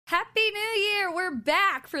Happy New Year! We're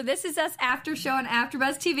back for This Is Us After Show on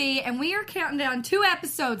AfterBuzz TV, and we are counting down 2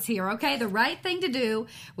 episodes here, okay? The right thing to do.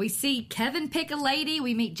 We see Kevin pick a lady,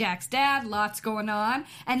 we meet Jack's dad, lots going on,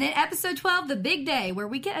 and then episode 12, The Big Day, where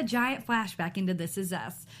we get a giant flashback into This Is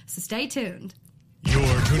Us. So stay tuned.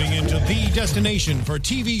 You're tuning into the destination for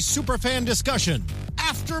TV superfan discussion,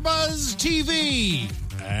 AfterBuzz TV.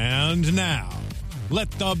 And now,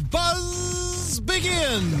 let the buzz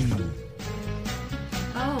begin.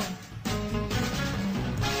 Oh.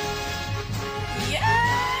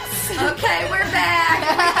 Yes! Okay, we're back.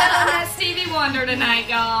 We got on that Stevie Wonder tonight,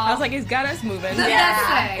 y'all. I was like, he's got us moving. The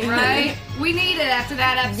best thing, right? We need it after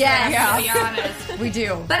that episode, to be honest. We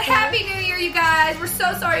do. But Happy New Year, you guys. We're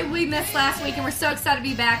so sorry we missed last week, and we're so excited to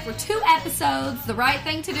be back for 2 episodes, The Right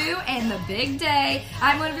Thing to Do and The Big Day.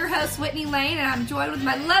 I'm one of your hosts, Whitney Lane, and I'm joined with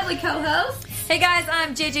my lovely co-host. Hey guys,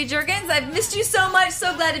 I'm JJ Jurgens. I've missed you so much.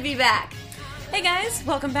 So glad to be back. Hey guys,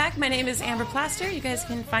 welcome back. My name is Amber Plaster. You guys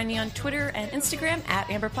can find me on Twitter and Instagram at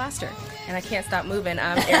Amber Plaster. And I can't stop moving.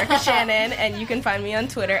 I'm Erica Shannon, and you can find me on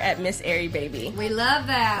Twitter at Miss Airy Baby. We love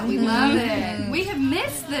that. We love it. We have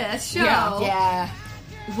missed this show. Yeah.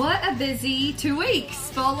 What a busy 2 weeks,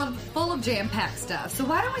 full of jam-packed stuff. So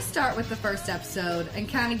why don't we start with the first episode and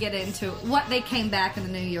kind of get into what they came back in the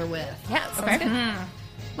new year with? Yeah, sounds good.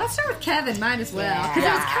 Let's start with Kevin, might as well. Because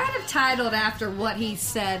it was kind of titled after what he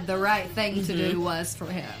said the right thing to do was for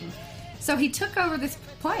him. So he took over this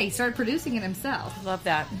play, started producing it himself. I love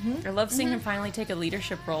that. I love seeing him finally take a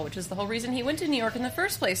leadership role, which is the whole reason he went to New York in the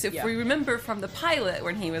first place. If we remember from the pilot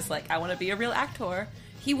when he was like, I want to be a real actor,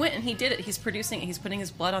 he went and he did it. He's producing it. He's putting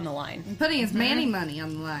his blood on the line. And putting his Manny money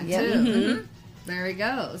on the line, too. There he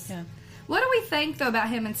goes. Yeah. What do we think, though, about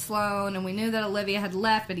him and Sloane? And we knew that Olivia had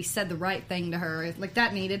left, but he said the right thing to her. Like,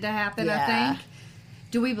 that needed to happen, I think.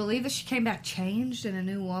 Do we believe that she came back changed and a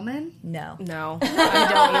new woman? No. No,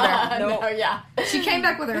 I don't either. No, yeah. She came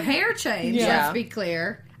back with her hair changed, Yeah. let's be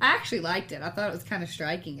clear. I actually liked it. I thought it was kind of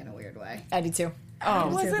striking in a weird way. I do too. I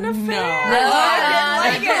wasn't a fan. No.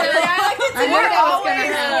 I didn't like it. I knew that was going to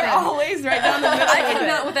They're happen. always right down the middle. I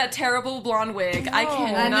cannot with that terrible blonde wig. I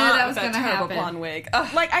cannot I knew that was with that gonna terrible happen. blonde wig.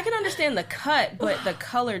 Ugh. Like, I can understand the cut, but the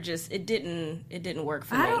color just, it didn't work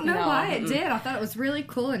for me. I don't know why it did. I thought it was really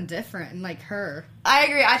cool and different and like her. I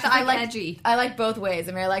agree. I thought I like liked edgy. I liked both ways.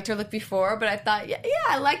 I mean, I liked her look before, but I thought, yeah,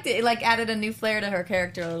 I liked it. It like added a new flair to her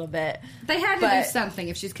character a little bit. They had to But- do something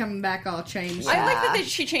if she's coming back all changed. I like that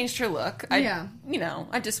she changed her look. Yeah.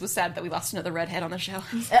 I just was sad that we lost another redhead on the show.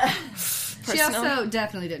 She also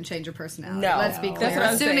definitely didn't change her personality. No. Let's be That's clear. what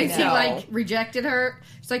I'm As soon saying. as he No. like rejected her,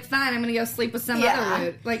 she's like, "Fine, I'm gonna go sleep with some other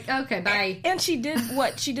dude." Like, okay, bye. And she did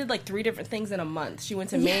what? She did like 3 different things in a month. She went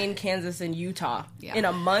to Maine, Kansas, and Utah in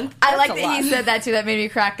a month. I That's like a that lot. he said that too. That made me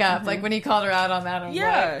crack up. Like when he called her out on that. I'm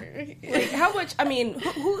Yeah, like, like how much? I mean,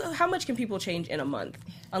 how much can people change in a month?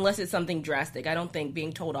 Unless it's something drastic. I don't think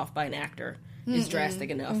being told off by an actor is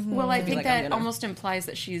drastic enough. Well, I to be think like, that I'm gonna- almost implies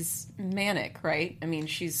that she's manic, right? I mean,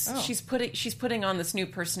 she's putting on this new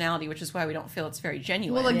personality, which is why we don't feel it's very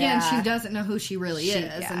genuine. Well, again, Yeah. she doesn't know who she really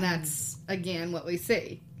is, and that's again what we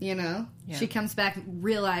see. She comes back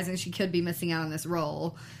realizing she could be missing out on this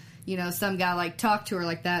role. Some guy like talked to her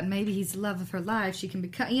like that. Maybe he's the love of her life. She can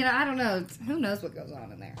become. I don't know. Who knows what goes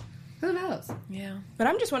on in there? Who knows? Yeah. But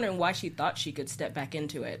I'm just wondering why she thought she could step back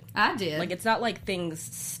into it. I did. Like, it's not like things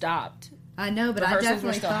stopped. I know, but I Rehearsals definitely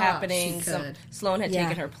were still thought happening. she could. Sloane had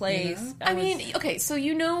taken her place. I mean, okay, so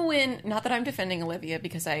when, not that I'm defending Olivia,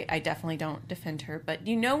 because I definitely don't defend her, but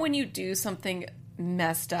when you do something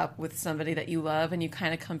messed up with somebody that you love and you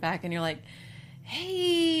kind of come back and you're like,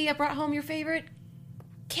 hey, I brought home your favorite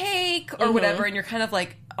cake or whatever, and you're kind of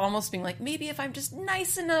like almost being like, maybe if I'm just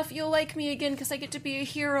nice enough you'll like me again because I get to be a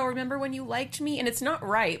hero. Remember when you liked me? And it's not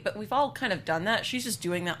right, but we've all kind of done that. She's just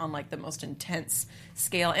doing that on like the most intense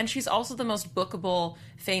scale, and she's also the most bookable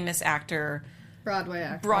famous actor, Broadway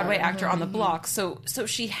actor on the block. So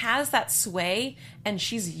she has that sway, and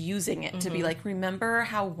she's using it to be like, remember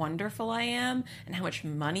how wonderful I am and how much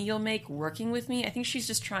money you'll make working with me. I think she's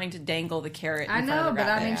just trying to dangle the carrot in I front know, of the but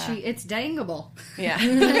I rabbit. mean, it's dangable. Yeah.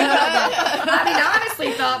 I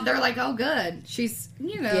honestly thought they're like, oh, good. She's,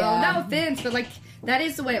 no offense, but like, that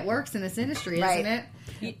is the way it works in this industry, isn't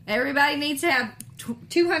it? Everybody needs to have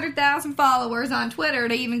 200,000 followers on Twitter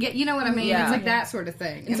to even get, you know what I mean? Yeah. It's like that sort of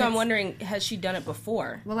thing. And so I'm wondering, has she done it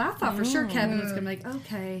before? Well, I thought for sure Kevin was going to be like,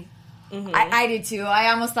 okay, I did too.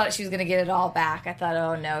 I almost thought she was going to get it all back. I thought,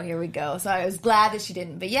 oh no, here we go. So I was glad that she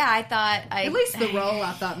didn't. But yeah, I thought at least the role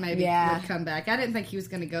I thought maybe Yeah. would come back. I didn't think he was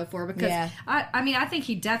going to go for it because Yeah. I think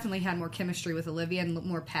he definitely had more chemistry with Olivia and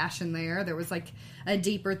more passion there. There was like a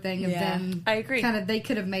deeper thing of Yeah. them. I agree. Kind of they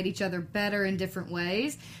could have made each other better in different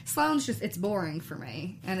ways. Sloane's just it's boring for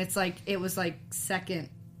me, and it's like it was like second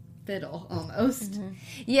fiddle almost.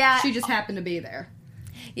 Yeah, She just happened to be there.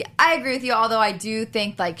 yeah, I agree with you. Although I do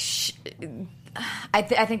think like I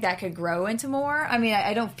think that could grow into more. I mean,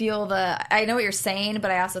 I don't feel I know what you're saying,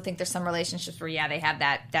 but I also think there's some relationships where they have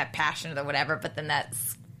that passion or whatever, but then that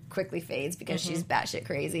quickly fades because she's batshit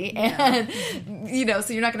crazy, and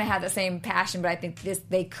so you're not going to have the same passion. But I think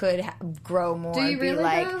they could grow more. Do you and be really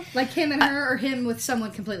like? like him and her, or him with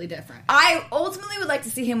someone completely different? I ultimately would like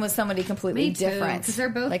to see him with somebody completely Me too, different because they're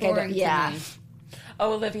both like, boring yeah. to me.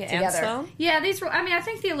 Oh, Olivia and Together. Sloane? Yeah, these were. I mean, I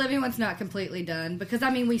think the Olivia one's not completely done because I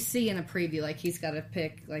mean, we see in a preview like he's got to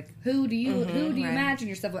pick like who do you right. imagine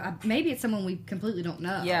yourself with? Maybe it's someone we completely don't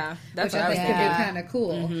know. Yeah, that's which what I I think was could be thinking. kind of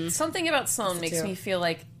cool. Something about Sloane makes too. me feel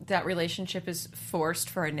like that relationship is forced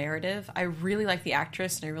for a narrative. I really like the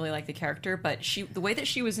actress and I really like the character, but the way that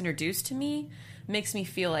she was introduced to me makes me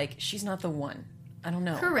feel like she's not the one. I don't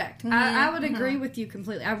know. Correct. I would agree with you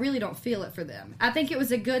completely. I really don't feel it for them. I think it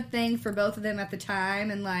was a good thing for both of them at the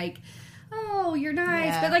time, and like, oh, you're nice,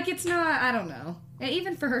 Yeah. but like, it's not. I don't know. And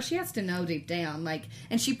even for her, she has to know deep down, like,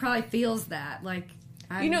 and she probably feels that, like.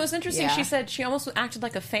 You know, it's interesting. Yeah. She said she almost acted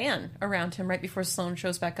like a fan around him right before Sloane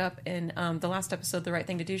shows back up in the last episode, The Right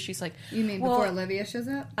Thing to Do. She's like, You mean well, before Olivia shows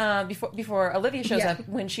up? before Olivia shows Yeah. up,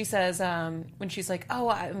 when she says, when she's like, "Oh,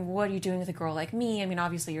 what are you doing with a girl like me? I mean,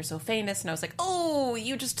 obviously you're so famous." And I was like, "Oh,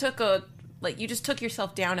 you just took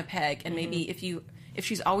yourself down a peg." And maybe if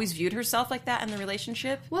she's always viewed herself like that in the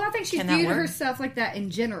relationship, Well, I think she's can that viewed work? herself like that in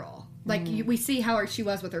general. Like we see how she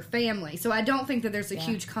was with her family, so I don't think that there's a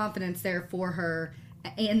huge confidence there for her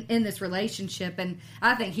in this relationship. And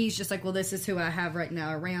I think he's just like, well, this is who I have right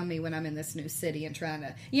now around me when I'm in this new city and trying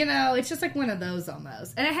to, it's just like one of those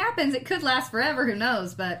almost. And it happens. It could last forever. Who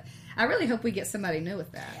knows? But I really hope we get somebody new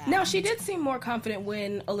with that. Now, she did seem more confident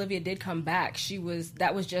when Olivia did come back.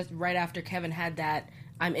 That was just right after Kevin had that,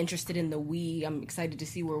 I'm interested in I'm excited to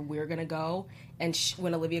see where we're going to go. And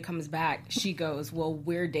when Olivia comes back, she goes, well,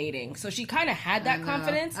 we're dating. So she kind of had that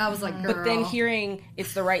confidence. I was like, But then girl. hearing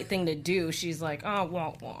it's the right thing to do, she's like, oh,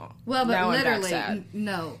 well. Well, but Now I'm back literally, sad.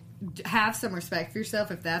 no. Have some respect for yourself.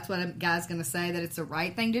 If that's what a guy's going to say, that it's the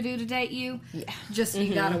right thing to do to date you, just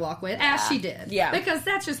you got to walk away. As she did. Yeah. Because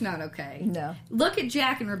that's just not okay. No. Look at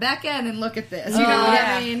Jack and Rebecca and then look at this. You know what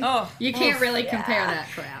yeah. I mean? Oh. You can't really compare that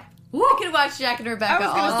crap. I could watch Jack and Rebecca I was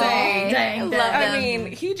gonna all say, day. dang, I love dang. them. I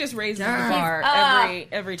mean, he just raises the Darn. bar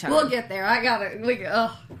every time. We'll get there. I got it.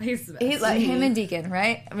 He's the best. He's like him and Deacon,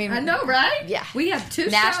 right? I mean, I know, right? Yeah. We have two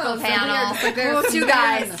National shows. panel. So we are just like, there's Ooh, some two men.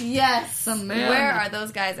 guys. Yes. Some men. Where are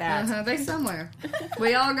those guys at? They somewhere.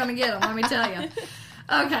 We all gonna get them. Let me tell you.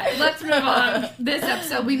 Okay, let's move on. This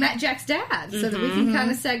episode, we met Jack's dad, so that we can kind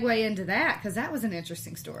of segue into that because that was an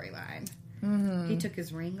interesting storyline. He took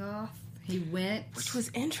his ring off. He went. Which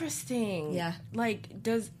was interesting. Yeah. Like,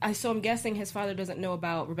 so I'm guessing his father doesn't know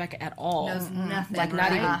about Rebecca at all. Knows nothing. Like,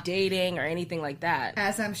 not right? even dating or anything like that.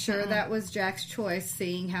 As I'm sure that was Jack's choice,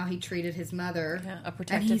 seeing how he treated his mother. Yeah, a and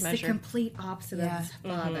protective he's measure. the complete opposite Yeah. of his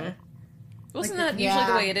father. Wasn't Like that the- usually the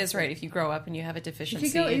Yeah. way it is, right? If you grow up and you have a deficiency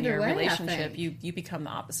go in either your way, I relationship, think. you become the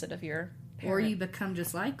opposite of your Or parent. you become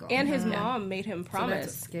just like him. And his mom made him that's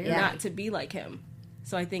promise scary. not to be like him.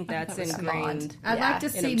 So I think that's that was ingrained. I'd Yeah, like to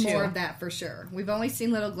in see him, more too. of that for sure. We've only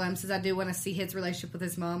seen little glimpses. I do want to see his relationship with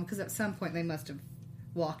his mom because at some point they must have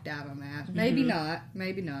walked out on that. Maybe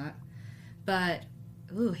not. But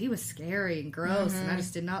ooh, he was scary and gross, and I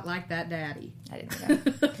just did not like that daddy. I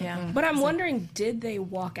didn't know. Yeah. But I'm wondering, did they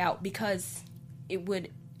walk out? Because it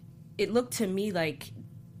looked to me like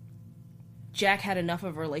Jack had enough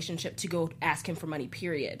of a relationship to go ask him for money,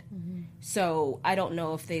 period. So I don't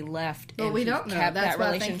know if they left Well, and we he don't know. kept That's that what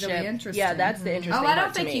I think relationship. that'll be interesting. Yeah, that's the interesting Oh, I part don't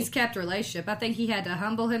to think me. he's kept a relationship. I think he had to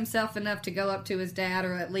humble himself enough to go up to his dad,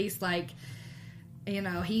 or at least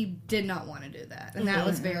he did not want to do that, and that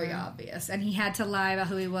was very obvious. And he had to lie about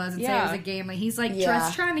who he was and say he Yeah. was a gambler. He's like Yeah.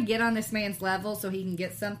 just trying to get on this man's level so he can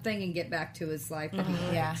get something and get back to his life. that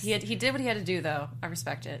he Yeah. likes. He did what he had to do, though. I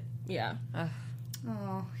respect it. Yeah.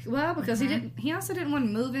 Oh, well, because he didn't. He also didn't want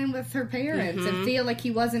to move in with her parents and feel like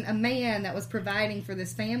he wasn't a man that was providing for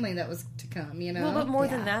this family that was to come. You know. Well, but more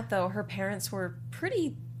Yeah. than that, though, her parents were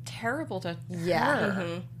pretty terrible to Yeah.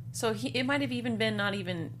 her. So it might have even been not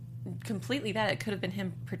even completely that. It could have been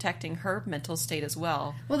him protecting her mental state as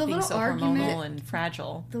well. Well, the being little so argument- hormonal and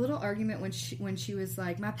fragile. The little argument when she was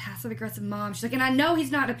like, my passive aggressive mom, she's like, and I know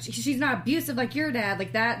she's not abusive like your dad,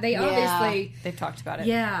 like that. They obviously, They've talked about it.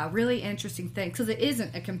 yeah, really interesting thing, because it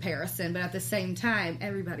isn't a comparison, but at the same time,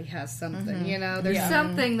 everybody has something. You know, there's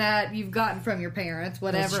something that you've gotten from your parents,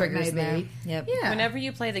 whatever it may triggers there. be. Yep. Yeah. Whenever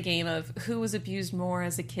you play the game of who was abused more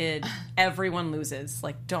as a kid, everyone loses.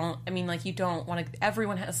 Like, you don't want to.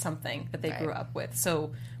 Everyone has something that they grew up with.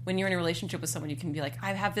 So when you're in a relationship with someone, you can be like,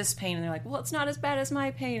 I have this pain, and they're like, well, it's not as bad as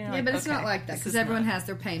my pain. And Yeah, like, but it's okay, not like that, this because is everyone not. has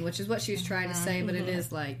their pain, which is what she was trying to say, but it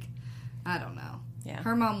is like, I don't know. Yeah.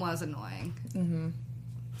 Her mom was annoying.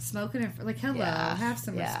 Smoking in like, hello, Yeah. have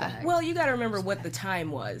some Yeah. respect. Well, you got to remember what the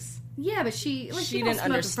time was. Yeah, but she She don't didn't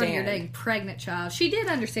smoke in front of your understand. dang pregnant child. She did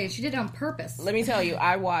understand. She did it on purpose. Let me tell you,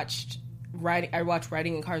 I watched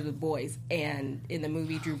Riding in Cars with Boys, and in the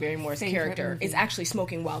movie, Drew Barrymore's character is actually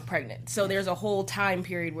smoking while pregnant. So there's a whole time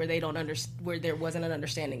period where where there wasn't an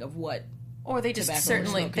understanding of what. Or they just Tobacco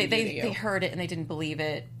certainly smoking video. they heard it and they didn't believe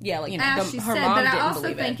it. Yeah, like As she her said, mom but I didn't also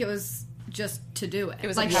believe think it. it was just to do it. It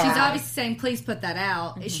was like a she's job. obviously saying, "Please put that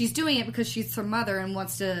out." She's doing it because she's her mother and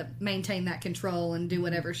wants to maintain that control and do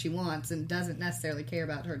whatever she wants, and doesn't necessarily care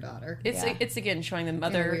about her daughter. It's again showing the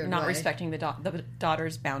mother weird not way. respecting the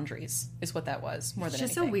daughter's boundaries is what that was more It's than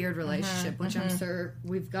just a anything. weird relationship, which I'm sure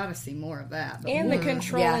we've got to see more of that. But And the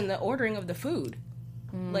control Yeah. and the ordering of the food.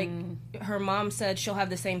 Like, her mom said she'll have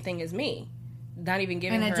the same thing as me. Not even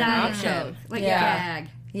giving and a her an diet option. coke, like Yeah. a gag.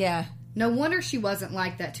 Yeah. No wonder she wasn't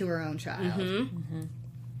like that to her own child.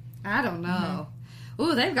 I don't know.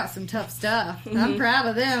 Ooh, they've got some tough stuff. I'm proud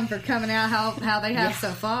of them for coming out how they have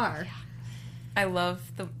so far. I love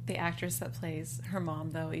the actress that plays her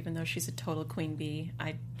mom, though. Even though she's a total queen bee,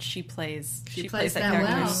 she plays that that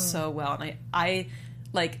character well. so well, and I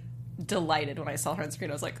like delighted when I saw her on screen.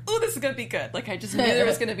 I was like, oh, this is gonna be good. Like, I just knew there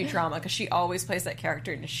was gonna be drama because she always plays that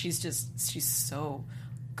character, and she's so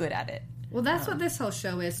good at it. Well, that's what this whole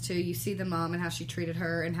show is, too. You see the mom and how she treated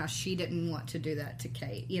her and how she didn't want to do that to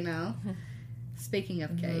Kate, you know? Speaking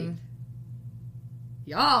of Kate.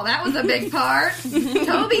 Y'all, that was a big part.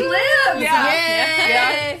 Toby lives!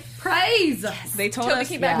 Yeah. Praise! They told Toby us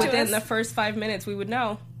came back to within us. the first 5 minutes we would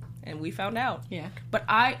know. And we found out. Yeah. But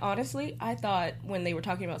I thought when they were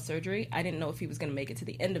talking about surgery, I didn't know if he was going to make it to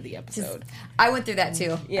the end of the episode. I went through that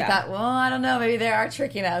too. Yeah. I thought, well, I don't know, maybe they are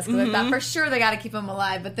tricking us. Because I thought for sure they got to keep him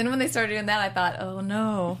alive. But then when they started doing that, I thought, oh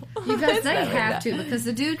no. You guys, they not like have that. to, because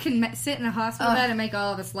the dude can sit in a hospital bed and make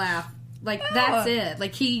all of us laugh. Like, that's it.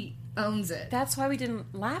 Like, he owns it. That's why we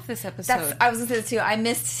didn't laugh this episode. I was going to say that too. I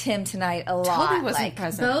missed him tonight a lot. Toby wasn't like,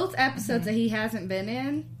 present. Both episodes that he hasn't been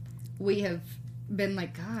in, we have been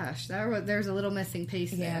like, gosh, there's a little missing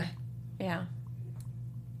piece there. Yeah.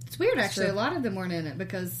 It's weird, actually. true. A lot of them weren't in it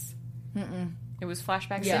because It was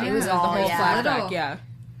flashback. Yeah, city. it was the all whole flashback, flashback. Yeah.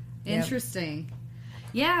 interesting.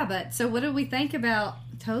 Yeah, but so what did we think about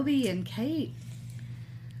Toby and Kate?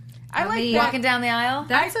 I like mean, that. walking down the aisle.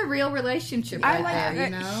 That's a real relationship I right like there,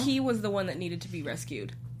 that you know? he was the one that needed to be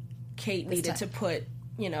rescued. Kate needed time. to put,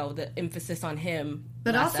 the emphasis on him.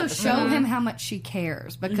 But last also episode. show him how much she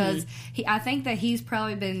cares, because I think that he's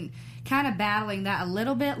probably been kind of battling that a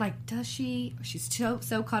little bit. Like, does she? She's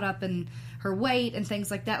so caught up in her weight and things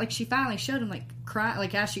like that. Like, she finally showed him, like, cry,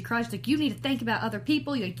 like as she cries, she's like, you need to think about other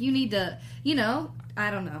people. Like, you need to, I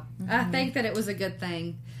don't know. I think that it was a good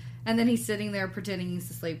thing. And then he's sitting there pretending he's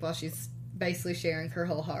asleep while she's basically sharing her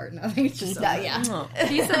whole heart. And I think it's just Yeah.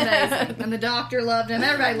 he's amazing. And the doctor loved him.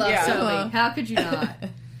 Everybody loves Yeah. Toby. How could you not?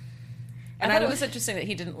 I thought it was interesting that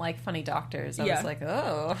he didn't like funny doctors. I Yeah. was like,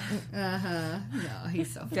 oh. No,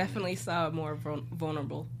 he's so funny. Definitely saw a more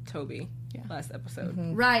vulnerable Toby last episode.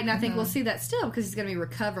 Right, and I think we'll see that still because he's going to be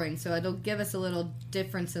recovering, so it'll give us a little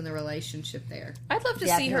difference in the relationship there. I'd love to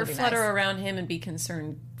Yeah, I see think her that'd be flutter nice. around him and be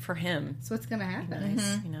concerned for him. So what's going to happen?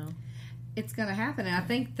 You know. It's going to happen, and I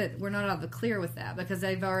think that we're not out of the clear with that because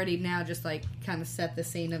they've already now just like kind of set the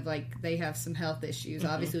scene of like they have some health issues.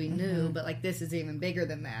 Obviously, we knew, but like this is even bigger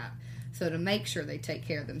than that. So to make sure they take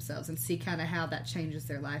care of themselves and see kind of how that changes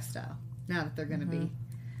their lifestyle now that they're going to be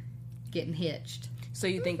getting hitched. So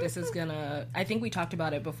you think this is gonna? I think we talked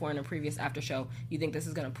about it before in a previous after show. You think this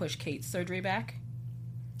is gonna push Kate's surgery back?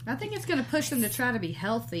 I think it's going to push them to try to be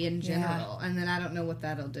healthy in general, and then I don't know what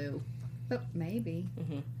that'll do, but maybe.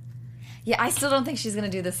 Yeah, I still don't think she's going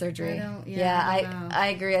to do the surgery. I don't know. I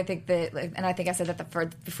agree. I think that, and I think I said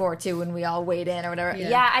that before too when we all weighed in or whatever. Yeah.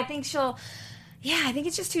 Yeah, I think she'll. Yeah, I think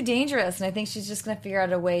it's just too dangerous, and I think she's just going to figure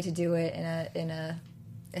out a way to do it in a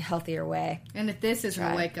a healthier way. And if this isn't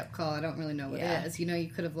a wake-up call, I don't really know what it is. You know, you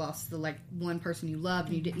could have lost the, like, one person you loved,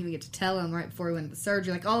 and you didn't even get to tell them right before you went to the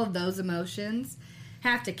surgery. Like, all of those emotions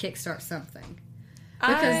have to kickstart something.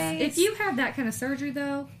 Because if you have that kind of surgery,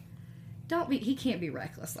 though, he can't be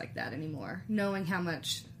reckless like that anymore, knowing how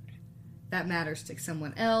much that matters to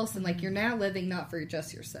someone else, and, like, you're now living not for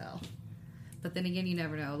just yourself. But then again, you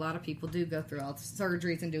never know. A lot of people do go through all the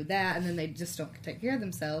surgeries and do that, and then they just don't take care of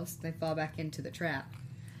themselves. They fall back into the trap.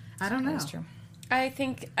 I don't know. That's true. I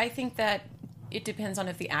think that it depends on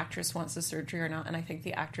if the actress wants the surgery or not, and I think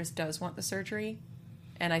the actress does want the surgery,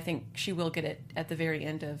 and I think she will get it at the very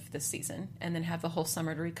end of this season, and then have the whole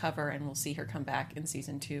summer to recover, and we'll see her come back in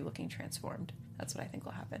season 2 looking transformed. That's what I think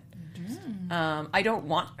will happen. I don't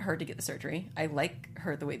want her to get the surgery. I like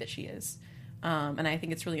her the way that she is. And I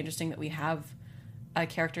think it's really interesting that we have a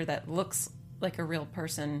character that looks like a real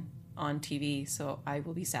person on TV, so I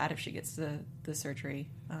will be sad if she gets the surgery.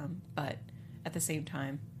 But at the same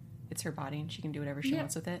time, it's her body and she can do whatever she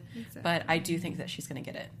wants with it. Exactly. But I do think that she's going to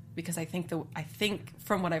get it, because I think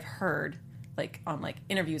from what I've heard, like on like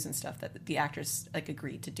interviews and stuff, that the actress like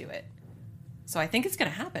agreed to do it. So I think it's going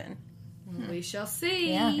to happen. We shall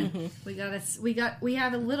see. Yeah. We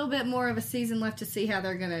have a little bit more of a season left to see how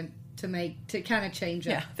they're going to kind of change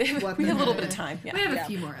up. Yeah, we have a little bit of time. Yeah. We have a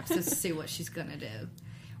few more episodes to see what she's going to do.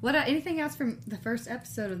 What anything else from the first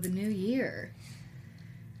episode of the new year?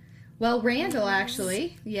 Well, Randall,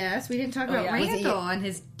 actually. Yes, we didn't talk about Randall and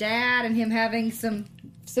his dad and him having some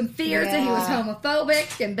fears that he was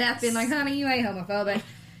homophobic, and Beth being like, honey, you ain't homophobic.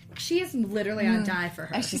 She is literally on die for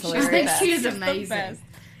her. She's hilarious. She is amazing.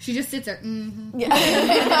 She just sits there, Yeah.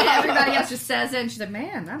 And everybody else just says it, and she's like,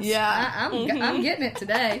 man, I'm getting it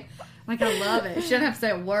today. Like, I love it. She doesn't have to say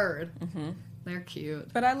a word. They're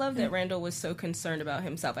cute. But I love that Randall was so concerned about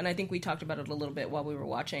himself, and I think we talked about it a little bit while we were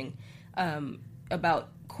watching, about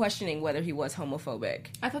questioning whether he was homophobic.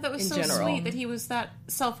 I thought that was so sweet that he was that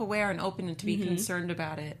self-aware and open to be concerned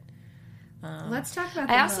about it. Let's talk about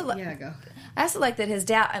go. I also like that his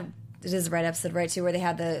dad, it is the right episode, right, too, where they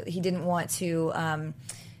had he didn't want to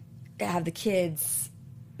have the kids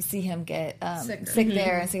see him get sick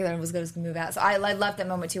there and sick there and was going to move out. So I love that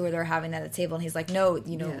moment too where they're having that at the table and he's like, no,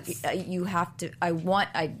 you know, you have to, I want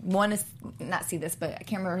to not see this, but I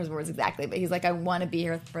can't remember his words exactly, but he's like, I want to be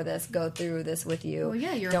here for this, go through this with you. Well,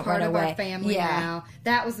 yeah, you're Don't a part run of away. our family now.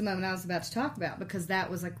 That was the moment I was about to talk about, because that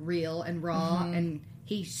was like real and raw, and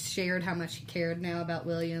he shared how much he cared now about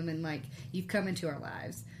William, and like, you've come into our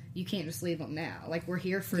lives. You can't just leave them now. Like, we're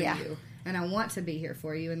here for you. And I want to be here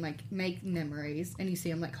for you and, like, make memories. And you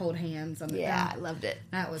see them, like, hold hands on the I loved it.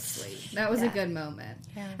 That was sweet. That was a good moment.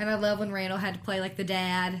 Yeah. And I love when Randall had to play, like, the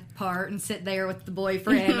dad part and sit there with the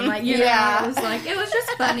boyfriend. And, like, you know, it was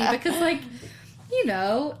just funny because, like, you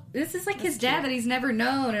know, this is, like, his dad that he's never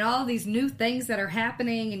known and all these new things that are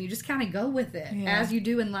happening. And you just kind of go with it as you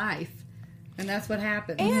do in life. And that's what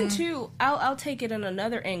happens. And, too, I'll take it in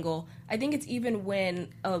another angle. I think it's even when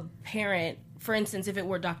a parent, for instance, if it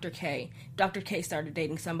were Dr. K started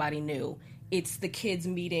dating somebody new, it's the kids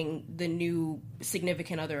meeting the new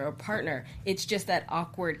significant other or partner. It's just that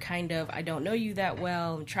awkward kind of, I don't know you that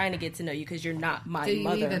well, I'm trying to get to know you because you're not my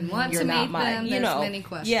mother. Do you even want to meet them? There's many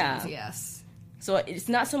questions, yes. So it's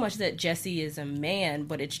not so much that Jesse is a man,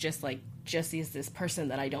 but it's just like, Jesse is this person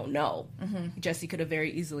that I don't know. Jesse could have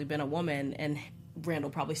very easily been a woman, and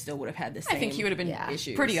Randall probably still would have had the same. I think he would have been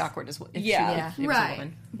issues. pretty awkward as well. If she right. was a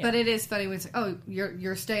woman. Yeah. But it is funny when it's like, oh,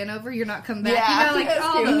 you're staying over, you're not coming back. You know, like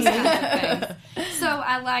all those kinds of things. So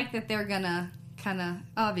I like that they're gonna kind of,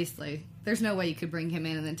 obviously, there's no way you could bring him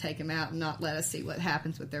in and then take him out and not let us see what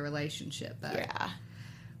happens with their relationship. But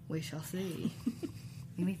we shall see.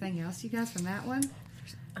 Anything else, you guys, from that one?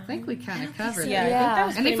 I think we kind of covered it. Yeah, I think that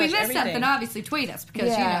was and if we pretty much missed something, everything. obviously tweet us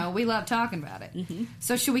because, you know, we love talking about it.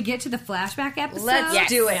 So should we get to the flashback episode? Let's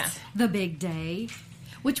do it. The big day.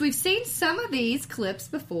 Which we've seen some of these clips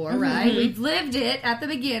before, right? We've lived it at the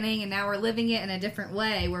beginning, and now we're living it in a different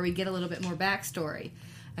way where we get a little bit more backstory.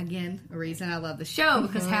 Again, a reason I love the show,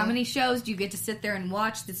 because how many shows do you get to sit there and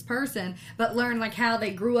watch this person, but learn like how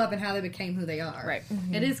they grew up and how they became who they are? Right.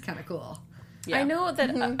 It is kind of cool. Yeah. I know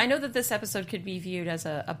that this episode could be viewed as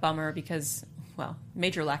a bummer because, well,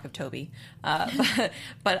 major lack of Toby.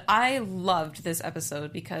 But I loved this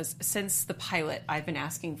episode because since the pilot, I've been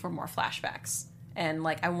asking for more flashbacks. And,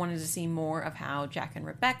 like, I wanted to see more of how Jack and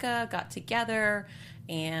Rebecca got together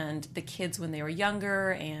and the kids when they were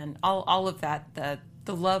younger and all of that,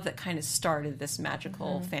 the love that kind of started this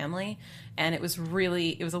magical family. And it was a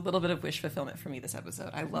little bit of wish fulfillment for me this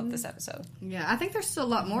episode. I love this episode. Yeah, I think there's still a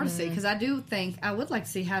lot more to see because I do think I would like to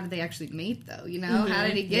see how did they actually meet though. You know, how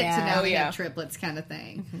did he get to know he had triplets kind of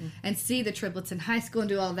thing, and see the triplets in high school and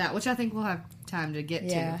do all of that, which I think we'll have time to get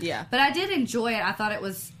to. Yeah. But I did enjoy it. I thought it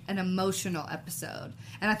was an emotional episode,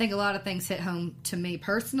 and I think a lot of things hit home to me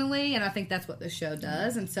personally, and I think that's what the show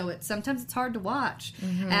does. And so sometimes it's hard to watch.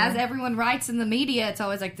 As everyone writes in the media, it's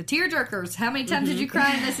always like the tearjerkers. How many times did you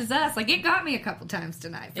cry in This Is Us? Like it got me a couple times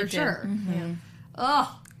tonight for sure.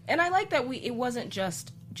 Oh, And I like that it wasn't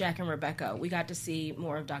just Jack and Rebecca. We got to see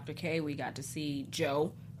more of Dr. K. We got to see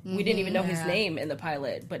Joe. We didn't even know his name in the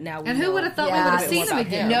pilot, but now we and know who would have thought we Yeah. would have a bit seen more him about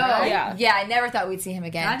again? him. No, Right? yeah, I never thought we'd see him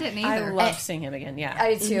again. I didn't I either. love seeing him again, yeah.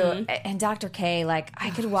 I do too. And Dr. K, like, I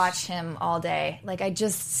could watch him all day. Like, I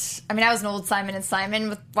was an old Simon and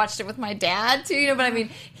Simon, watched it with my dad too, you know, but I mean,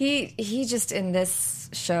 he just in this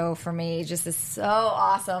show for me just is so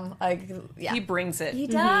awesome. Like, yeah. He brings it. He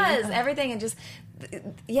does everything, and just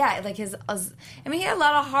like he had a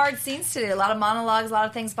lot of hard scenes today, a lot of monologues, a lot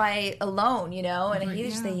of things by alone, you know, and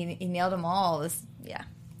he nailed them all.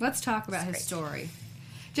 Let's talk about his story.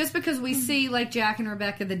 Just because we see, like, Jack and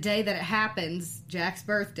Rebecca the day that it happens, Jack's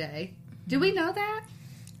birthday. Did we know that?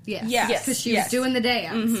 Yes. Yes. Because she was doing the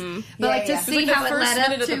dance. But, Yeah, like, to yeah. see It was like how the it first led up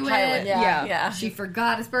minute to of the pilot. it. Yeah. She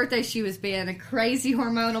forgot his birthday. She was being a crazy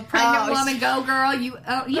hormonal pregnant woman. Go, girl. You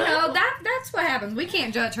know, that's what happens. We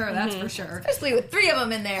can't judge her, that's for sure. Especially with 3 of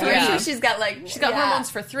them in there. Yeah. I'm sure she's got hormones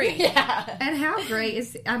for 3. Yeah. And how great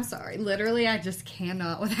is... I'm sorry. Literally, I just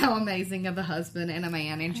cannot with how amazing of a husband and a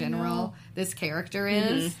man in general this character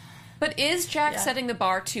is. But is Jack setting the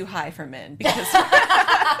bar too high for men? Because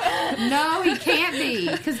No, he can't be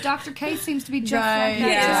because Dr. K seems to be just Right. like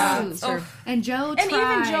that Yeah. too. Oh. And Joe And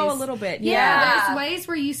tries. even Joe a little bit. Yeah, there's ways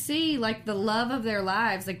where you see like the love of their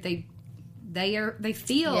lives, like they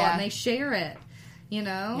feel Yeah. and they share it. You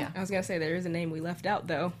know? Yeah. I was going to say, there is a name we left out,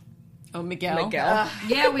 though. Miguel. Miguel.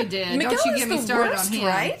 Yeah, we did. Miguel Don't you is get me the started worst, on him.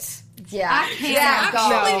 right? Yeah. I can't. Yeah, Actually,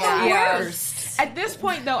 God, the yeah. worst. At this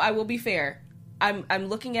point, though, I will be fair. I'm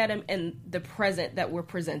looking at him in the present that we're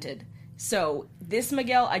presented. So this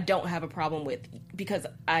Miguel, I don't have a problem with because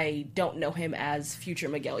I don't know him as future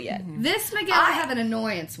Miguel yet. This Miguel I have an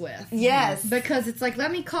annoyance with. Yes. Because it's like,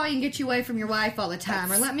 let me call you and get you away from your wife all the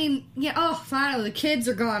time. Or let me, finally the kids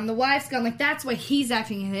are gone, the wife's gone. Like, that's why he's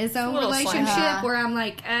acting in his own little relationship slang. where I'm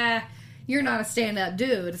like, you're not a stand-up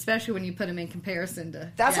dude, especially when you put him in comparison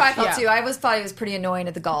to... That's how I felt too. I always thought he was pretty annoying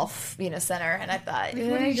at the golf, center, and I thought,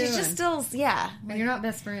 what are you he's doing? just still, And you're not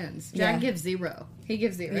best friends. Jack gives 0. He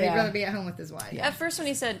gives 0. He'd Yeah. rather be at home with his wife. At first, when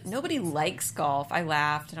he said nobody likes golf, I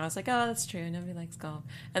laughed and I was like, "Oh, that's true. Nobody likes golf."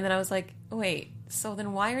 And then I was like, "Wait, so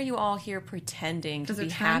then why are you all here pretending to Because be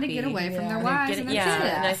they're trying happy?" to get away from their And they're wives getting- and their kids.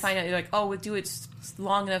 and I find out you're like, "Oh, we'll do it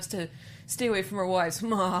long enough to stay away from our wives."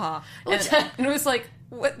 And it was like,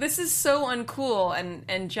 what, this is so uncool.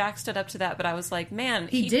 And Jack stood up to that, but I was like, man,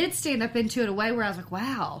 He did stand up into it a way where I was like,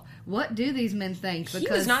 wow, what do these men think? He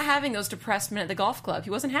was not having those depressed men at the golf club. He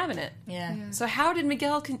wasn't having it. Yeah. So how did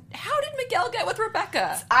Miguel get with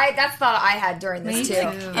Rebecca? That's the thought I had during this Me too.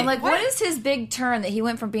 too. I'm like, What? what is his big turn that he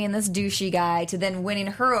went from being this douchey guy to then winning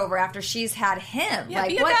her over after she's had him? Yeah, like,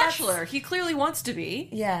 be a what? bachelor. He clearly wants to be.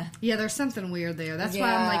 Yeah. Yeah, there's something weird there. That's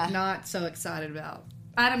why I'm Yeah. like not so excited about.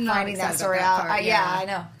 I'm not Finding that excited story about out. part, I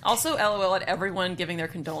know. Also, LOL at everyone giving their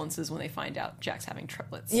condolences when they find out Jack's having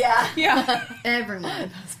triplets. Yeah. Yeah. Everyone.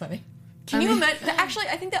 That's funny. Can you imagine? Actually,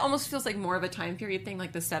 I think that almost feels like more of a time period thing,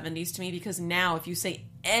 like the 70s to me, because now if you say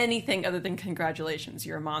anything other than congratulations,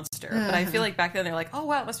 you're a monster. But I feel like back then they're like, oh,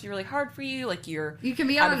 wow, it must be really hard for you. Like, you You can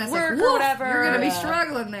be out honest. of work like, or woof, whatever. You're going to be Yeah.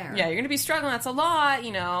 struggling there. Yeah, you're going to be struggling. That's a lot.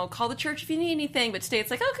 Call the church if you need anything, but stay.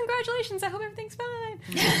 It's like, oh, congratulations. I hope everything's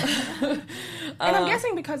fine. And I'm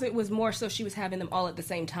guessing because it was more so she was having them all at the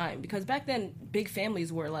same time. Because back then, big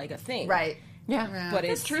families were like a thing. Right. Yeah, But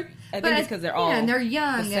that's it's true. I think it's because they're all. and they're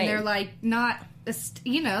young the and same. they're like not,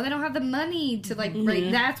 they don't have the money to like,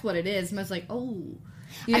 break. That's what it is. Most like,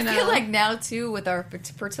 I feel like now too with our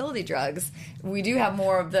fertility drugs, we do have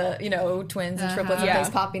more of the twins and triplets and Yeah. things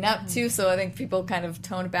popping up too. So I think people kind of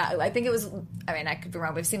toned back. I think it was. I mean, I could be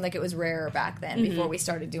wrong, but it seemed like it was rarer back then before we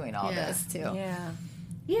started doing all Yeah. this too. Yeah.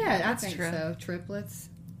 yeah, I That's think true. so. Triplets.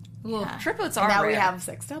 Yeah. Triplets And are now we rare. have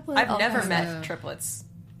sextuplets. I've all never kinds met Yeah. triplets.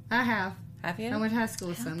 I have. Have you? I went to high school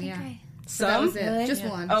with some, think yeah. I- So that Some? was it. Really? Just Yeah.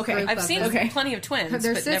 one. Okay. group I've of seen them. plenty of twins.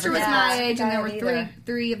 Their but sister never was met- my Yeah, age, and I there were haven't either.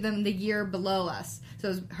 three of them the year below us. So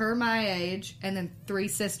it was her my age, and then 3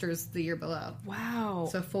 sisters the year below. Wow.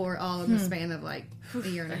 So 4 all in the span of like a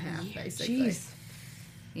year and a half, basically. Jeez.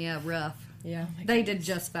 Yeah, rough. Yeah. They did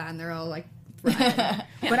just fine. They're all like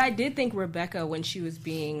But I did think Rebecca, when she was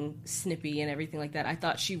being snippy and everything like that, I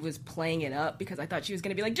thought she was playing it up because I thought she was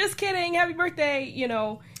going to be like, just kidding, happy birthday, you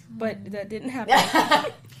know. But that didn't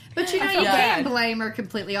happen. But, you know, you can't blame her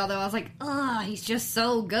completely, although I was like, oh, he's just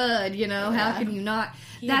so good, you know, how can you not?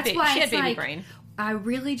 That's why she had it's baby like, brain. I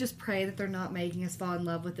really just pray that they're not making us fall in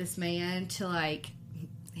love with this man to, like,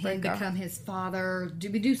 him become his father,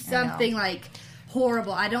 do something, like,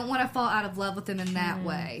 horrible. I don't want to fall out of love with him in that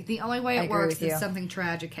way. The only way it works is something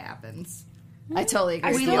tragic happens. I totally agree.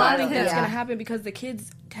 I with still you. don't think that's Yeah. going to happen because the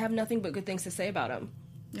kids have nothing but good things to say about him.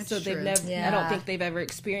 So they've true. never. Yeah. I don't think they've ever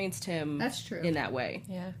experienced him. That's true. In that way.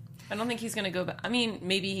 Yeah. I don't think he's going to go back. I mean,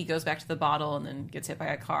 maybe he goes back to the bottle and then gets hit by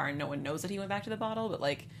a car and no one knows that he went back to the bottle, but,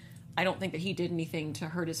 like, I don't think that he did anything to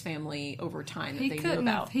hurt his family over time that He they knew couldn't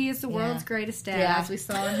about. have. He is the world's greatest dad, Yeah. as we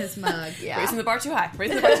saw in his mug. Raising the bar too high.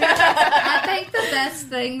 Raising the bar too high. I think the best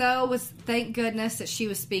thing, though, was thank goodness that she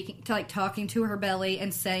was speaking, to, like, talking to her belly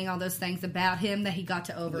and saying all those things about him that he got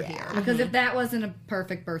to overhear. Because if that wasn't a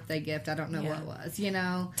perfect birthday gift, I don't know what was, you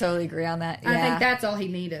know? Totally agree on that. I Yeah. think that's all he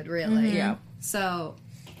needed, really. Yeah. So,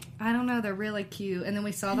 I don't know. They're really cute. And then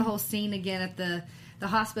we saw the whole scene again at the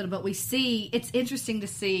hospital, but we see, it's interesting to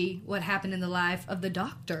see what happened in the life of the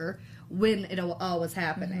doctor when it all was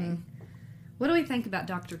happening. What do we think about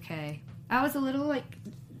Dr. K? I was a little, like,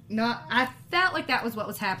 I felt like that was what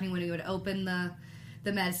was happening when he would open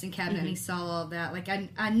the medicine cabinet and he saw all of that. Like,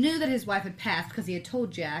 I knew that his wife had passed because he had told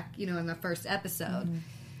Jack, you know, in the first episode.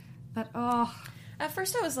 But, At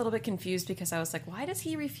first, I was a little bit confused because I was like, why does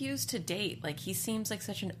he refuse to date? Like, he seems like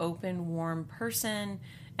such an open, warm person.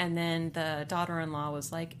 And then the daughter-in-law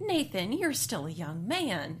was like, Nathan, you're still a young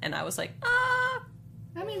man. And I was like,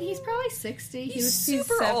 I mean, he's probably 60. he's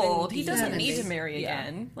super old. He doesn't 70s. need to marry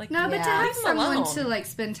again. Like, No, but to Yeah. have leave him someone alone. to, like,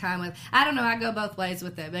 spend time with, I don't know, I go both ways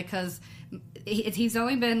with it because he's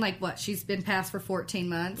only been, like, she's been passed for 14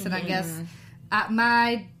 months, and I guess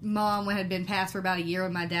my mom had been passed for about a year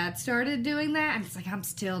when my dad started doing that, and it's like,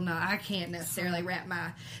 I can't necessarily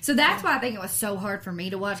so that's why I think it was so hard for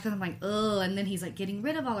me to watch, because I'm like, oh, and then he's, like, getting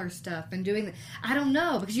rid of all her stuff and doing I don't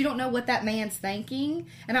know, because you don't know what that man's thinking,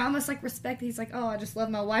 and I almost, like, respect, he's like, oh, I just love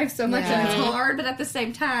my wife so much, and it's hard, but at the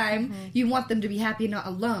same time, you want them to be happy and not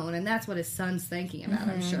alone, and that's what his son's thinking about,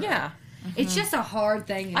 I'm sure. yeah. It's just a hard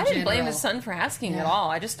thing in I didn't blame general. his son for asking at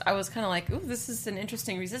all. I was kind of like, ooh, this is an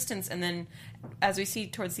interesting resistance. And then as we see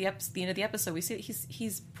towards the end of the episode, we see that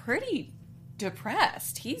he's pretty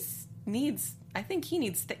depressed. He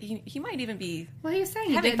might even be Well, he was saying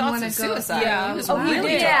he having didn't thoughts want of to go. suicide. Yeah. He was Oh, he really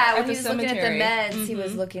did. dark. Yeah, when At he the was looking at the cemetery. meds, he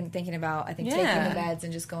was thinking about, I think, taking Yeah. the meds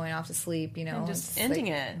and just going off to sleep, you know. And just It's ending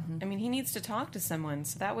like- it. I mean, he needs to talk to someone.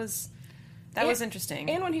 So that was interesting.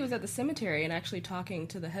 And when he was at the cemetery and actually talking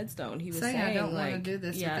to the headstone, he was Saying, saying, "I don't wanna like, do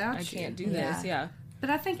this yeah, without I you." can't do Yeah. this. Yeah. But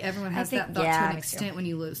I think everyone has think- that thought yeah, to me an too. extent when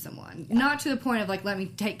you lose someone. Not to the point of, like, let me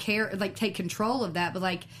take control of that, but,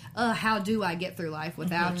 like, how do I get through life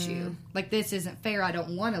without you? Like, this isn't fair. I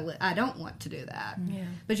don't want to do that. Yeah.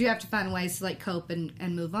 But you have to find ways to, like, cope and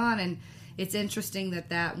move on. And it's interesting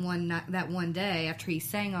that one day after he's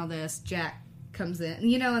saying all this, Jack comes in,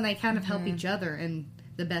 you know, and they kind of help each other in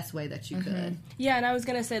the best way that you could. Yeah, and I was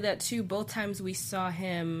going to say that, too. Both times we saw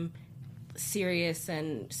him serious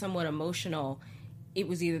and somewhat emotional, it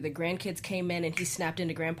was either the grandkids came in and he snapped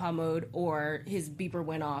into grandpa mode, or his beeper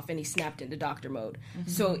went off and he snapped into doctor mode.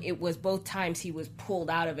 So it was both times he was pulled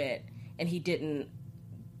out of it and he didn't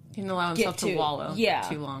He didn't allow get himself to wallow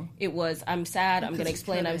too long. It was, I'm sad, I'm going to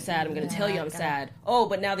explain I'm sad, I'm going to tell you I'm sad. Oh,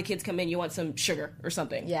 but now the kids come in, you want some sugar or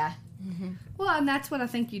something. Yeah. Well, and that's what I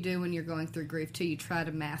think you do when you're going through grief, too. You try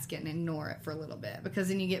to mask it and ignore it for a little bit, because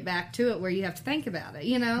then you get back to it where you have to think about it.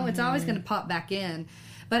 You know, it's always going to pop back in.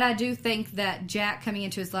 But I do think that Jack coming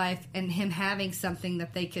into his life and him having something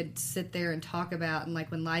that they could sit there and talk about, and,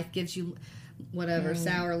 like, when life gives you whatever,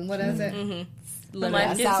 sour, what is it?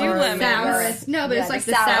 Life gives you sour- lemon. Sourest. No, but Yeah, it's like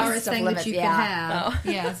the the sourest sourest of thing lemons, that you yeah. could have.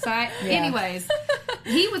 Oh. Yeah. So, anyways,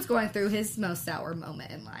 he was going through his most sour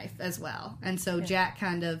moment in life as well. And so Jack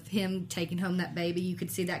kind of, him taking home that baby, you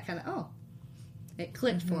could see that kind of, it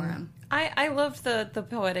clicked for him. I loved the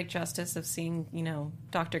poetic justice of seeing, you know,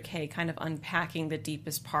 Dr. K kind of unpacking the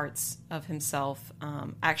deepest parts of himself,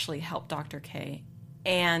 actually help Dr. K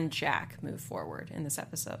and Jack move forward in this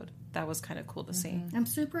episode. That was kind of cool to see. I'm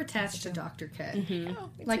super attached to Dr. K.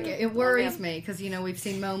 Mm-hmm. Like, it worries me because, you know, we've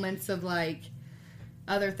seen moments of, like,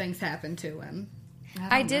 other things happen to him.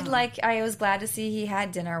 I did like. I was glad to see he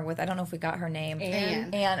had dinner with. I don't know if we got her name.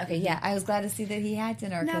 Anne. Okay, yeah. I was glad to see that he had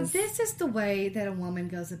dinner. Now, 'cause- this is the way that a woman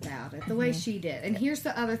goes about it, the way she did. And here's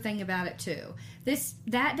the other thing about it, too.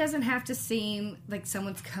 That doesn't have to seem like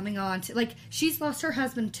someone's coming on to... Like, she's lost her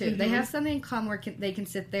husband, too. They have something in common where they can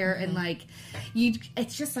sit there and, like...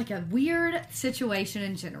 It's just, like, a weird situation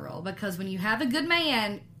in general. Because when you have a good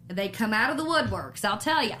man, they come out of the woodworks, I'll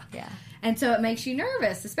tell you. Yeah. And so it makes you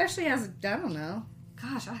nervous, especially as... I don't know.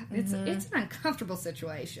 Gosh, it's an uncomfortable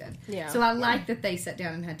situation. Yeah. So I like that they sat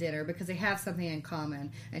down and had dinner because they have something in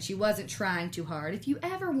common, and she wasn't trying too hard. If you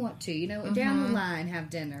ever want to, down the line, have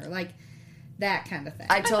dinner, like that kind of thing.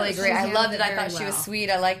 I totally thought agree. she I handled loved it. it I very thought she was well. sweet.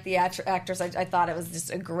 I liked the actress. I thought it was just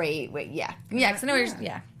a great way. Yeah. Yeah, because I know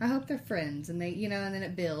you're... I hope they're friends, and they, and then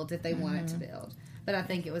it builds if they want it to build. But I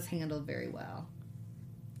think it was handled very well.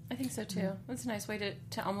 I think so too. That's a nice way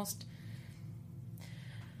to almost...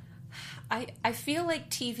 I feel like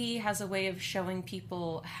TV has a way of showing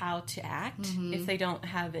people how to act if they don't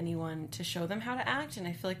have anyone to show them how to act, and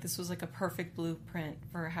I feel like this was like a perfect blueprint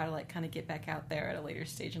for how to like kind of get back out there at a later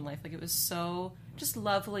stage in life. Like it was so just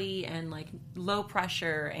lovely and like low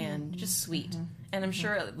pressure and just sweet, and I'm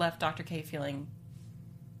sure it left Dr. K feeling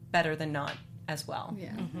better than not as well.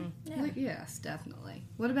 Yeah. Well, yes, definitely.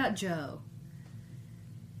 What about Joe?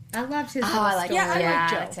 I loved his Oh, little I like story. Yeah, I like I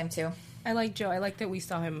Joe. liked him too. I like Joe. I like that we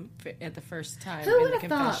saw him at the first time Who in would the have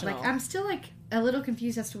thought? confessional. Like, I'm still like a little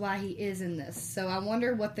confused as to why he is in this. So I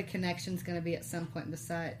wonder what the connection's going to be at some point.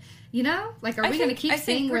 Beside, like, are we going to keep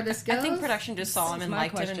seeing where this goes? I think production just saw him This is and my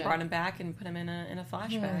liked him question. and brought him back and put him in a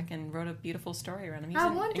flashback and wrote a beautiful story around him. He's I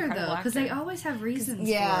an wonder incredible though, because they actor. always have reasons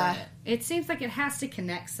yeah. for it. It seems like it has to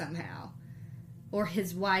connect somehow, or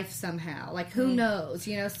his wife somehow. Like, who knows?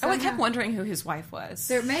 Oh, I somehow- kept wondering who his wife was.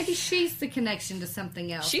 There, maybe she's the connection to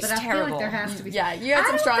something else. She's but I feel terrible. like there has to be. Yeah, you had I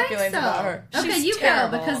some don't strong think feelings so. about her. Okay, She's you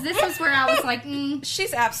terrible. go, because this was where I was like,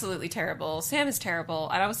 She's absolutely terrible. Sam is terrible,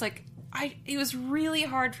 and I was like, it was really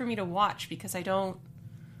hard for me to watch because I don't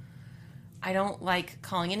like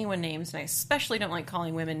calling anyone names, and I especially don't like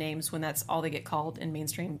calling women names when that's all they get called in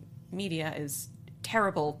mainstream media is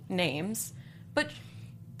terrible names. But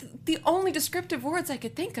the only descriptive words I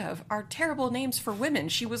could think of are terrible names for women.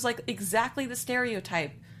 She was like exactly the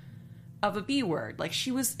stereotype of a B word. Like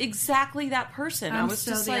she was exactly that person. I I'm was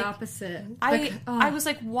so just the like opposite. I was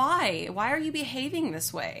like, why? Why are you behaving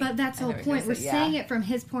this way? But that's the whole what point. you're We're gonna say, seeing it from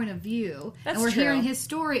his point of view, That's and we're true. hearing his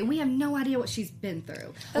story, and we have no idea what she's been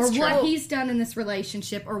through, That's or what true. he's done in this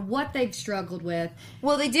relationship, or what they've struggled with.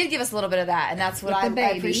 Well, they did give us a little bit of that, and that's what With I the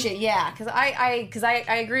baby. appreciate. Yeah, because I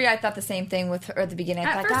agree. I thought the same thing with her at the beginning.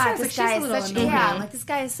 I At thought, first I God, was this like, guy she's is a little such. annoying. Yeah, I'm like, this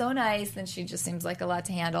guy is so nice. Then she just seems like a lot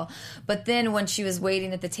to handle. But then when she was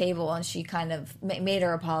waiting at the table and she kind of made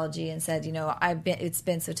her apology and said, it's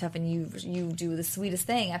been so tough, and you do the sweetest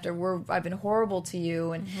thing after I've been horrible to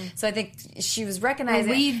you, and so I think she was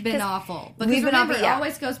recognizing We've been 'cause awful. Because we've been remember, awful. it Yeah.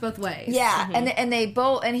 always goes both ways. Yeah, and they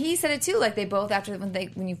both, and he said it too. Like they both, after when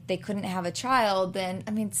they couldn't have a child, then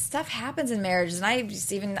I mean, stuff happens in marriages,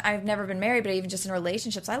 and I've never been married, but even just in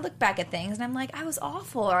relationships, I look back at things and I'm like, I was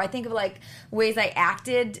awful, or I think of like ways I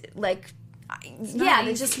acted, like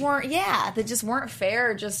they just weren't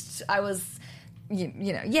fair. Just I was.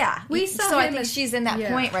 Yeah. We saw so I him think as- she's in that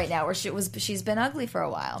yeah. point right now where she's been ugly for a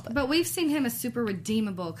while. But But we've seen him as super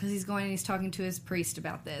redeemable because he's going and he's talking to his priest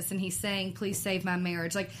about this, and he's saying, "Please save my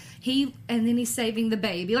marriage." And then he's saving the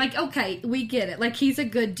baby. Like, okay, we get it. Like, he's a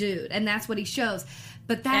good dude, and that's what he shows.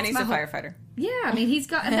 But that's and he's my a whole- firefighter. Yeah, I mean, he's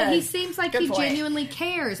got. But he seems like Good he point. genuinely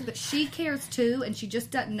cares, but she cares too, and she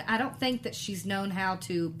just doesn't. I don't think that she's known how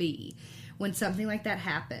to be when something like that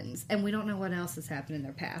happens, and we don't know what else has happened in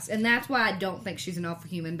their past, and that's why I don't think she's an awful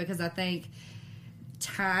human, because I think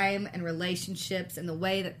time and relationships and the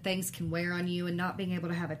way that things can wear on you, and not being able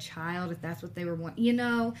to have a child if that's what they were wanting,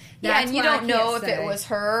 yeah, that's and you why I don't know can't if it say. was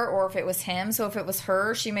her or if it was him. So if it was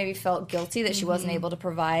her, she maybe felt guilty that she wasn't able to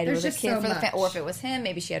provide There's with a just kid so for the much. or if it was him,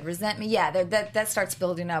 maybe she had resentment. Yeah, that starts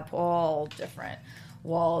building up all different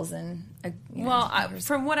walls and.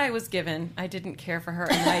 From what I was given, I didn't care for her,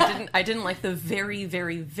 and I didn't like the very,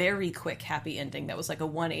 very, very quick happy ending that was like a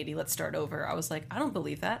 180. Let's start over. I was like, I don't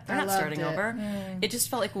believe that. They're I not loved starting it. over. It just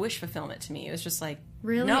felt like wish fulfillment to me. It was just like,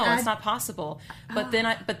 Really? no, I- it's not possible. But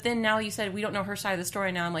then now you said we don't know her side of the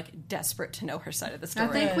story. Now I'm like desperate to know her side of the story.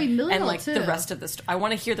 think we will, and like too. the rest of the I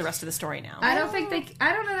want to hear the rest of the story now. I don't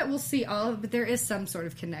know that we'll see all of it, but there is some sort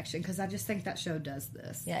of connection, because I just think that show does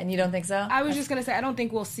this. Yeah, and you don't think so? I was just gonna say I don't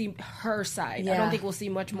think we'll see her side. I Yeah. don't think we'll see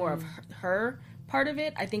much more of her part of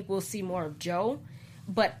it. I think we'll see more of Joe,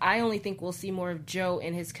 but I only think we'll see more of Joe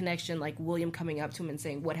and his connection, like William coming up to him and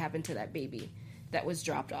saying, "What happened to that baby?" that was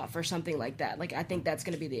dropped off or something like that. Like, I think that's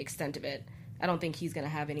going to be the extent of it. I don't think he's going to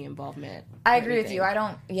have any involvement. I agree with you. I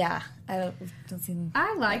don't see.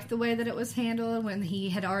 I liked the way that it was handled when he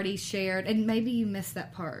had already shared, and maybe you missed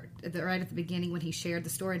that part right at the beginning when he shared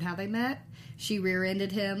the story and how they met. She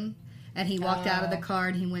rear-ended him, and he walked out of the car,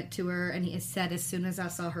 and he went to her, and he said, as soon as I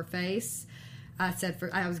saw her face, I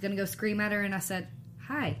was going to go scream at her, and I said,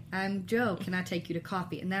 "Hi, I'm Joe. Can I take you to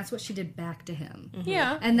coffee?" And that's what she did back to him. Mm-hmm.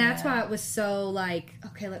 Yeah. And that's why it was so like,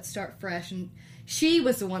 okay, let's start fresh. And she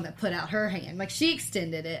was the one that put out her hand. Like, she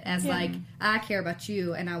extended it as like, I care about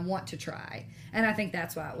you and I want to try. And I think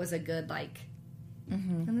that's why it was a good like.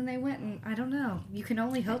 And then they went, and I don't know. You can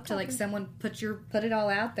only hope to like someone put it all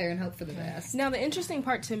out there and hope for the best. Now, the interesting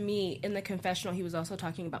part to me in the confessional, he was also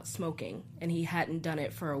talking about smoking, and he hadn't done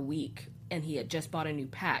it for a week, and he had just bought a new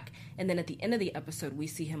pack. And then at the end of the episode, we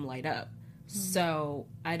see him light up. So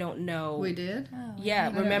I don't know. We did?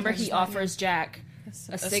 Yeah, remember he offers Jack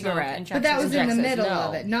a cigarette. But that was in the says middle no.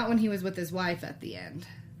 of it, not when he was with his wife at the end.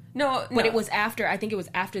 No, But it was after, I think it was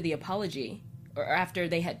after the apology, or after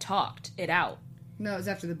they had talked it out. No, it was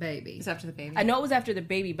after the baby. It's after the baby. I know it was after the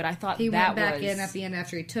baby, but I thought He that went back was... in at the end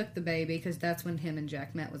after he took the baby, because that's when him and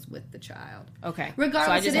Jack met, was with the child. Okay. Regardless,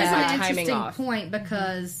 so I just it is had an my timing interesting off. point,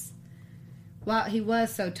 because while he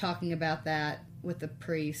was so talking about that with the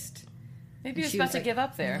priest... Maybe he was she about was to like, give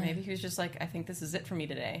up there. Maybe he was just like, I think this is it for me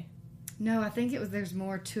today. No, I think there's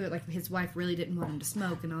more to it. Like, his wife really didn't want him to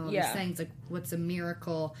smoke and all of these things. Like, what's a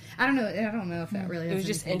miracle? I don't know if that really has It was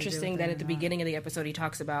just anything to do interesting with that it at the or not. beginning of the episode he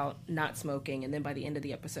talks about not smoking, and then by the end of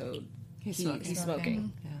the episode he's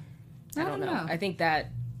smoking. Yeah. I don't know. I think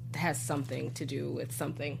that has something to do with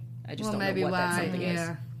something. I just don't maybe know what that why. something is.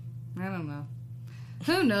 I don't know.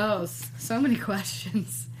 Who knows? So many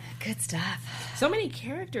questions. Good stuff. So many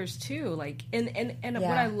characters too. Like, and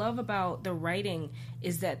what I love about the writing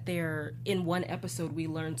is that they're in one episode we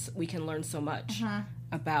can learn so much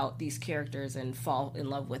about these characters and fall in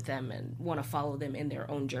love with them and want to follow them in their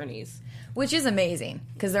own journeys. Which is amazing,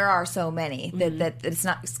 because there are so many that it's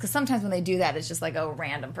not. Because sometimes when they do that, it's just like, oh,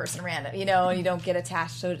 random person, and you don't get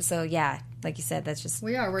attached to it. So yeah, like you said, that's just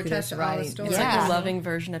We're kudos attached to to all the writing. stories. It's Yeah. like the loving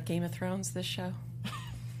version of Game of Thrones, this show.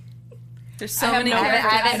 There's so many I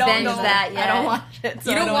haven't characters. binged that yet. I don't watch it. So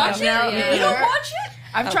You I don't watch it? know. You don't watch it?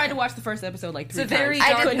 I've tried to watch the first episode like 3 It's a very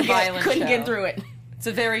times. dark and violent couldn't show. get through it. It's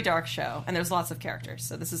a very dark show, and there's lots of characters.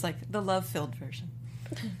 So this is like the love-filled version.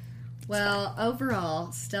 Well,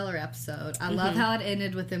 overall, stellar episode. I love how it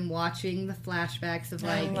ended with them watching the flashbacks of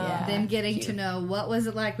like them getting to know what was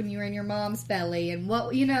it like when you were in your mom's belly and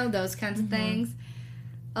what those kinds of things.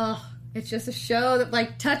 Oh, it's just a show that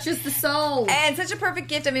like touches the soul. And such a perfect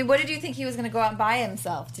gift. I mean, what did you think he was going to go out and buy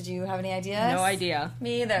himself? Did you have any ideas? No idea.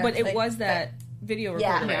 Me either. But it Like, was that video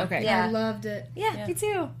Yeah. recording. Yeah. Okay. Yeah. I loved it. Yeah, me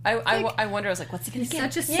too. I wonder, I was like, what's he going to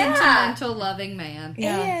get? Such a Yeah. sentimental, loving man.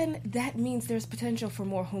 And that means there's potential for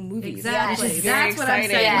more home movies. Exactly. Which is very That's what I'm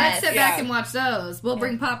exciting. saying. Yes. Let's sit back and watch those. We'll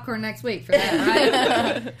bring popcorn next week for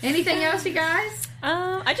that, right? Anything else, you guys?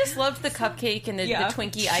 I just loved the cupcake and the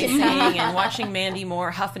Twinkie icing and watching Mandy Moore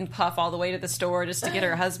huff and puff all the way to the store just to get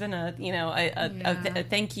her husband a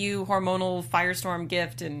thank you hormonal firestorm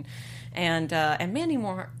gift and Mandy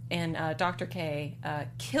Moore and Dr. K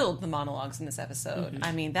killed the monologues in this episode.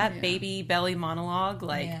 I mean, that baby belly monologue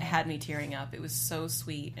had me tearing up. It was so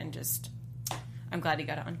sweet and just I'm glad he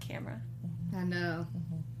got it on camera. I know.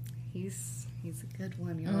 He's a good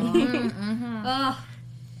one, y'all. Oh,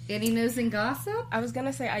 any news and gossip? I was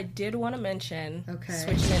gonna say I did want to mention, Okay.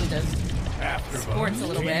 switching into sports a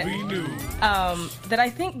little bit, TV News. that I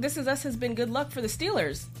think This Is Us has been good luck for the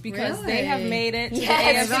Steelers because they have Really? made it to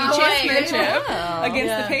Yes, the AFC boy. Championship Wow.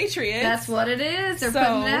 against the Patriots. That's what it is. They're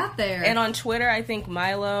putting it out there. And on Twitter, I think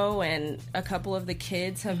Milo and a couple of the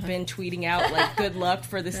kids have been tweeting out like good luck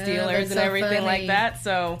for the Steelers that's and so everything funny. like that.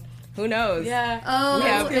 So who knows? Yeah. oh, We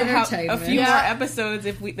have that's a entertainment. few more episodes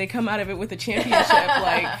if they come out of it with a championship.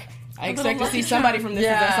 Like I expect to see somebody from This Is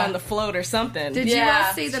Us on the float or something. Did you Yeah,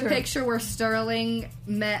 all see the true. picture where Sterling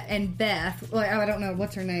met and Beth? Like, I don't know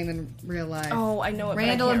what's her name in real life. Oh, I know it. but I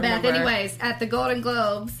Randall and can't Beth. remember. Anyways, at the Golden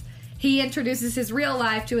Globes, he introduces his real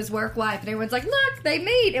life to his work wife, and everyone's like, "Look, they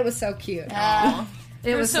meet." It was so cute. It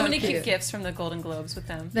There were was so many cute gifts from the Golden Globes with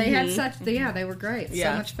them. They had such, they were great.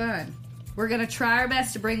 Yeah. So much fun. We're gonna try our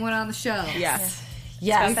best to bring one on the show. Yes.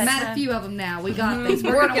 Yes. We've met a few of them now. We got things.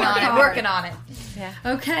 We're Working on it. Working on it.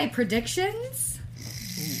 Okay, predictions.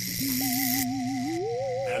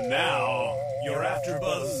 And now, your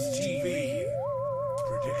AfterBuzz TV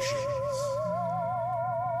predictions.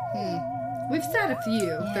 We've said a few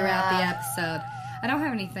throughout the episode. I don't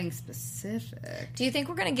have anything specific. Do you think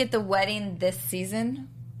we're going to get the wedding this season?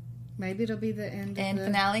 Maybe it'll be the end And of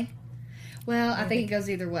the finale? Well, I think it goes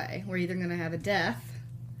either way. We're either going to have a death,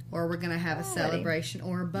 or we're going to have a celebration,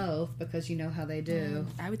 or both, because you know how they do.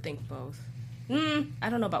 I would think both. I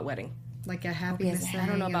don't know about wedding. Like a happiness thing. I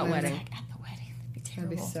don't know about and then- wedding. At the wedding. That'd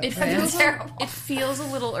be That'd be terrible. so It bad. feels, terrible. it feels a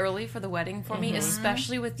little early for the wedding for me,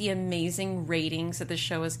 especially with the amazing ratings that the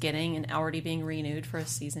show is getting and already being renewed for a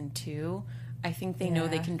season 2. I think they know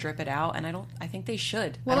they can drip it out, and I think they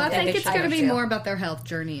should. Well, I think they it's should. going to be too. more about their health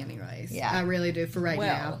journey anyways. Yeah. I really do for right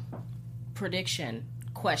now. Well, prediction,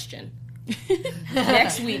 question.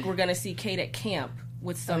 Next week, we're going to see Kate at camp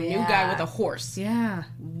with some new guy with a horse. Yeah.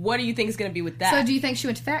 What do you think is going to be with that? So do you think she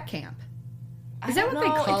went to fat camp? Is that I what don't they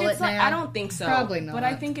know call if it it's like- now? I don't think so. Probably not. But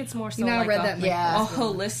I think it's more so You know, I like read a, that in my a class.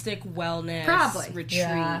 holistic wellness Probably. retreat.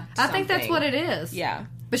 Yeah. I think that's something. what it is. Yeah.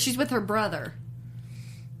 But she's with her brother.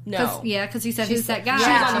 No. Because he said who's that guy? She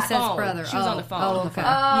was on She the says phone. brother. She was on the phone. Oh, okay.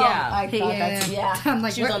 Yeah. I thought that's, I'm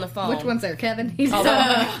like, She was where- on the phone. Which one's there? Kevin? He's I would So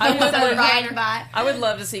love, ride or die. I would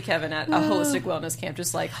love to see Kevin at a holistic wellness camp,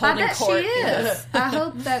 just like I holding bet court. she is.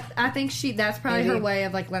 I think that's probably her Maybe. way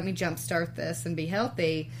of like, let me jumpstart this and be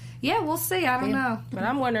healthy. Yeah, we'll see. I don't know. But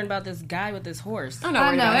I'm wondering about this guy with this horse. I'm I not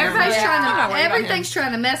worried know about him. everybody's I'm not trying worried to. about Everything's him.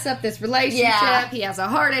 trying to mess up this relationship. Yeah. He has a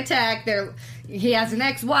heart attack. He has an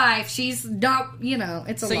ex-wife. She's not.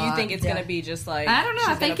 It's a So lot. you think it's going to be just like I don't know. she's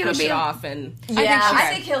I think gonna it'll push be it a- off and Yeah, okay.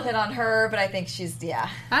 I think he'll hit on her, but I think she's,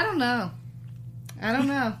 I don't know. I don't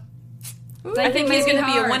know. I think he's going to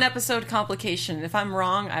be a hard. one-episode complication. If I'm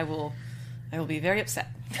wrong, I will be very upset.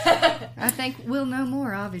 I think we'll know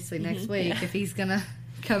more obviously next week if he's gonna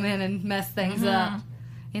come in and mess things up.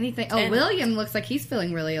 Anything? Oh, And- William looks like he's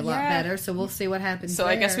feeling really a lot Yeah. better. So we'll see what happens. So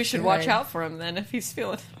I guess there. we should watch out for him then if he's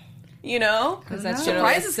feeling, because that's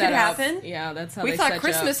surprises could set up. happen. Yeah, that's how We they thought set you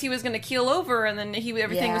Christmas up. he was going to keel over and then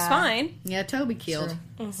everything was Yeah. fine. Yeah, Toby killed,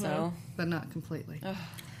 So but not completely. All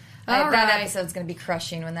that right. episode's going to be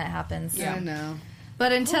crushing when that happens. I know.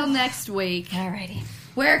 But until next week, Alrighty.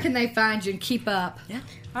 where can they find you and keep up?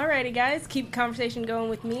 Alrighty, guys, keep the conversation going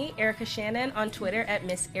with me, Erica Shannon, on Twitter at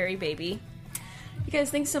Miss Airy Baby. you guys,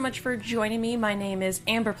 thanks so much for joining me. My name is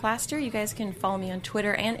Amber Plaster. You guys can follow me on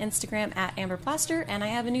Twitter and Instagram at Amber Plaster, and I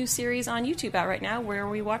have a new series on YouTube out right now where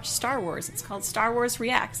we watch Star Wars. It's called Star Wars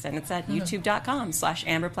Reacts, and it's at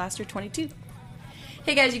youtube.com/AmberPlaster22.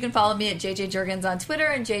 Hey guys, you can follow me at JJ Jurgens on Twitter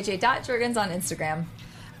and JJ.Jurgens on Instagram.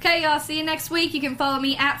 Okay, y'all. See you next week. You can follow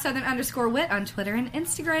me at Southern_Wit on Twitter and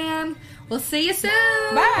Instagram. We'll see you soon.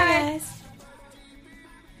 Bye.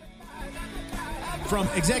 From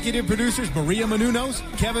executive producers Maria Menounos,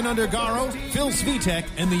 Kevin Undergaro, Phil Svitek,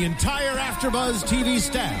 and the entire AfterBuzz TV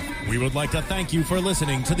staff, we would like to thank you for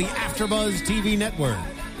listening to the AfterBuzz TV network.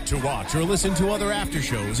 To watch or listen to other after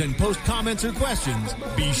shows and post comments or questions,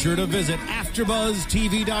 be sure to visit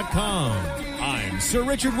AfterBuzzTV.com. I'm Sir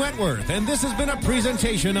Richard Wentworth, and this has been a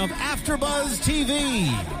presentation of AfterBuzz TV.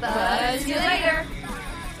 Buzz you later.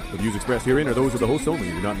 The views expressed herein are those of the hosts only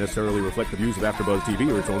and do not necessarily reflect the views of AfterBuzz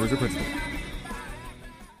TV or its owners or principals.